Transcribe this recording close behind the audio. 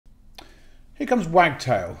Here comes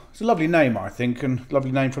Wagtail. It's a lovely name, I think, and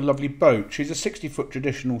lovely name for a lovely boat. She's a 60-foot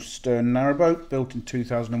traditional stern narrowboat built in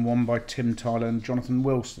 2001 by Tim Tyler and Johnathan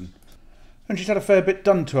Wilson. And she's had a fair bit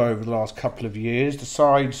done to her over the last couple of years. The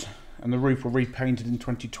sides and the roof were repainted in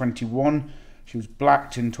 2021. She was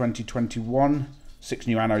blacked in 2021. 6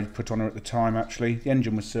 new anodes put on her at the time, actually. The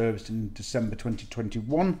engine was serviced in December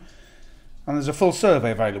 2021. And there's a full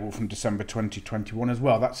survey available from December 2021 as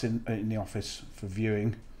well. That's in the office for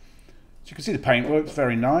viewing. So you can see the paintwork's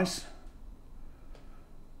very nice.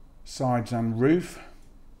 Sides and roof.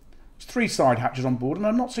 There's 3 side hatches on board, and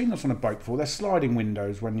I've not seen this on a boat before. They're sliding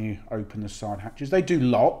windows when you open the side hatches. They do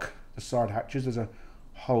lock, the side hatches. There's a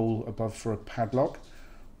hole above for a padlock.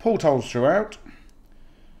 Portholes throughout.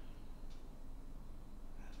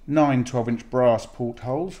 9 12-inch brass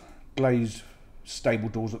portholes. Glazed stable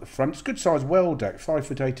doors at the front. It's a good size well deck, 5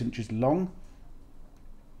 foot 8 inches long.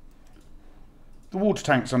 The water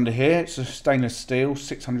tank's under here. It's a stainless steel,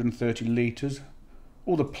 630 litres.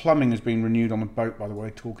 All the plumbing has been renewed on the boat, by the way,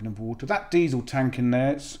 talking of water. That diesel tank in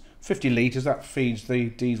there, it's 50 litres. That feeds the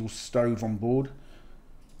diesel stove on board.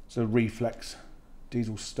 It's a reflex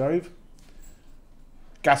diesel stove.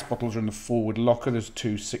 Gas bottles are in the forward locker. There's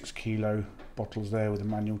 2 6-kilo bottles there with a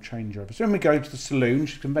manual changeover. So when we go to the saloon,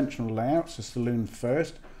 she's conventional layout, so saloon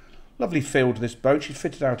first. Lovely feel to this boat. She's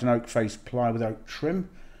fitted out an oak face ply with oak trim.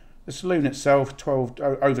 The saloon itself,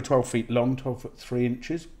 over 12 feet long, 12 foot 3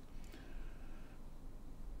 inches.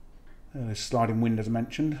 There's sliding windows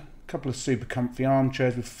mentioned. A couple of super comfy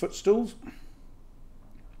armchairs with footstools.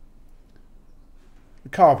 The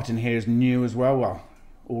carpet in here is new as well. Well,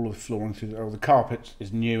 all of the flooring through the carpet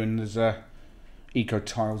is new, and there's eco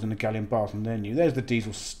tiles in the galley and bath, and they're new. There's the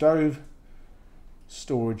diesel stove.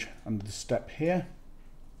 Storage under the step here.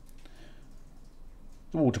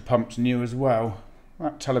 The water pump's new as well.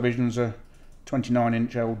 That television's a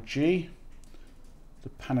 29-inch LG. The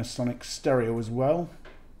Panasonic stereo as well.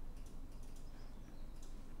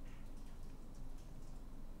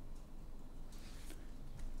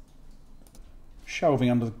 Shelving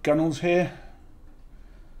under the gunnels here.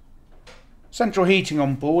 Central heating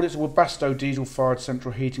on board. It's a Webasto diesel-fired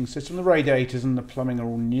central heating system. The radiators and the plumbing are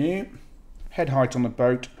all new. Head height on the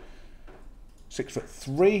boat,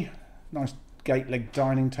 6'3". Nice gate leg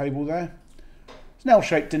dining table there. It's an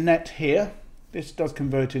L-shaped dinette here. This does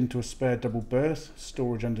convert into a spare double berth,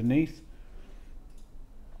 storage underneath.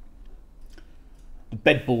 The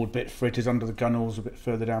bedboard bit for it is under the gunnels a bit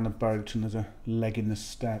further down the boat, and there's a leg in the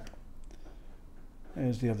step.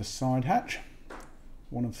 There's the other side hatch,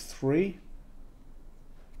 1 of 3.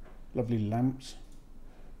 Lovely lamps.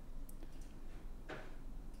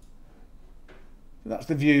 So that's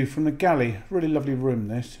the view from the galley. Really lovely room,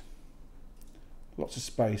 this. Lots of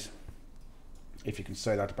space. If you can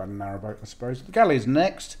say that about a narrowboat, I suppose. The galley is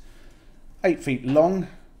next. 8 feet long.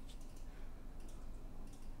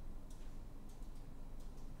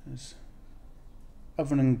 There's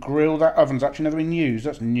oven and grill. That oven's actually never been used.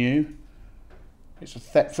 That's new. It's a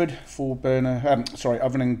Thetford 4-burner,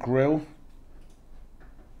 oven and grill.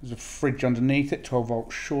 There's a fridge underneath it,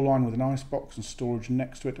 12-volt shoreline with an icebox and storage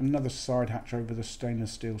next to it. Another side hatch over the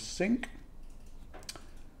stainless steel sink.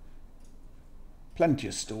 Plenty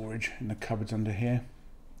of storage in the cupboards under here.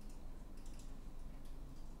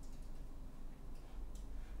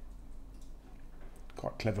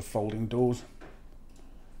 Quite clever folding doors.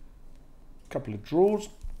 A couple of drawers.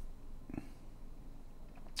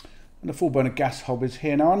 And the 4-burner gas hob is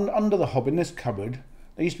here. Now under the hob in this cupboard,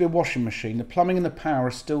 there used to be a washing machine. The plumbing and the power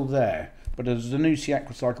are still there, but there's a new Siak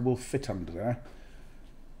recycle will fit under there.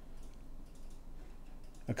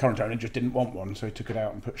 The current owner just didn't want one, so he took it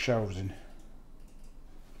out and put shelves in.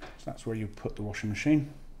 So that's where you put the washing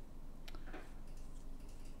machine.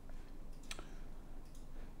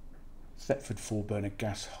 Thetford 4-burner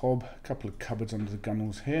gas hob. A couple of cupboards under the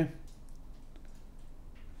gunnels here.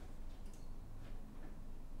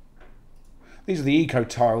 These are the eco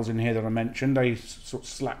tiles in here that I mentioned. They sort of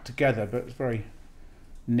slack together, but it's very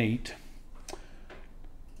neat.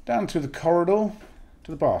 Down through the corridor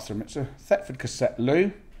to the bathroom. It's a Thetford cassette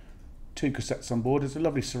loo. 2 cassettes on board. There's a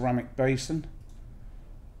lovely ceramic basin.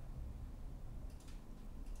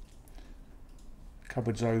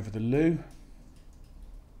 Cupboards over the loo.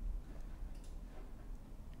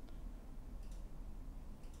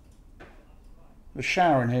 The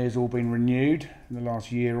shower in here has all been renewed in the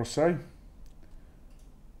last year or so.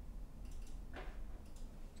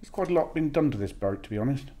 There's quite a lot been done to this boat, to be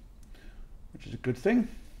honest, which is a good thing.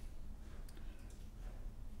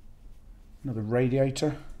 Another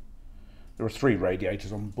radiator. There are 3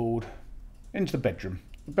 radiators on board. Into the bedroom.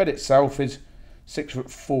 The bed itself is 6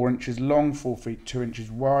 foot 4 inches long, 4 feet 2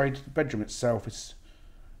 inches wide. The bedroom itself is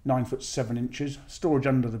 9 foot 7 inches. Storage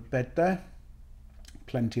under the bed there,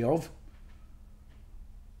 plenty of.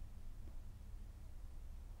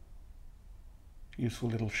 Useful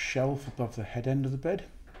little shelf above the head end of the bed.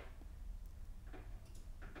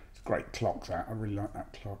 It's a great clock that, I really like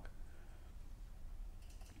that clock.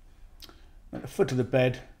 At the foot of the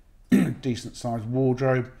bed, decent sized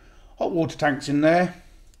wardrobe. Hot water tanks in there.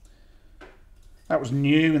 That was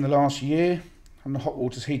new in the last year, and the hot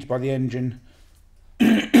water's heated by the engine.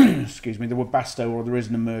 Excuse me, the Wagtail, or there is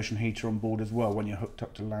an immersion heater on board as well when you're hooked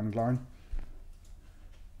up to landline.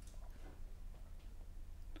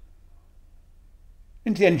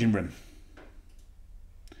 Into the engine room.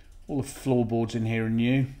 All the floorboards in here are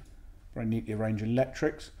new. Very neatly arranged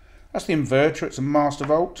electrics. That's the inverter, it's a master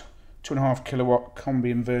volt, 2.5 kilowatt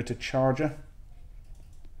combi inverter charger.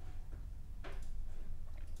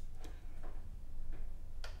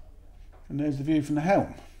 And there's the view from the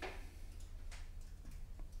helm.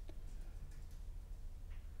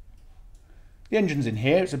 The engine's in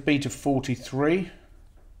here, it's a Beta 43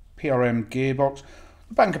 PRM gearbox.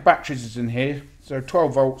 The bank of batteries is in here, so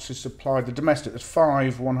 12 volts is supplied. The domestic, there's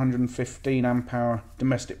 5 115 amp hour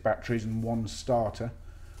domestic batteries and 1 starter.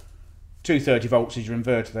 230 volts is your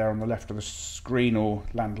inverter there on the left of the screen, or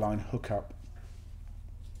landline hookup.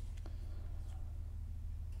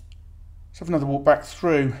 Let's have another walk back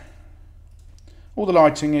through. All the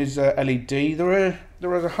lighting is LED. There are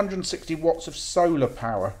 160 watts of solar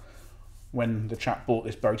power when the chap bought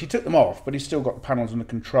this boat. He took them off, but he's still got the panels and the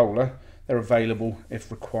controller. They're available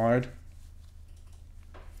if required.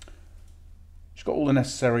 It's got all the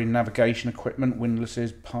necessary navigation equipment,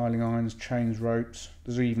 windlasses, piling irons, chains, ropes.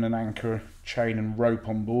 There's even an anchor, chain and rope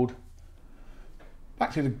on board.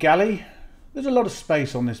 Back to the galley. There's a lot of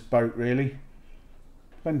space on this boat really.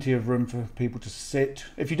 Plenty of room for people to sit.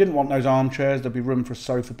 If you didn't want those armchairs, there'd be room for a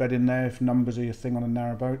sofa bed in there if numbers are your thing on a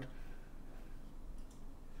narrowboat.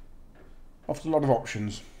 Offers a lot of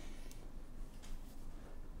options.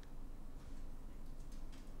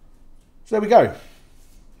 So there we go.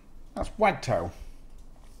 That's Wagtail.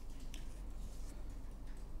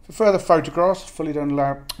 For further photographs, fully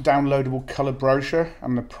downloadable colour brochure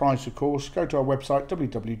and the price of course, go to our website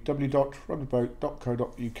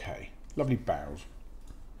www.rugbyboat.co.uk. Lovely bows.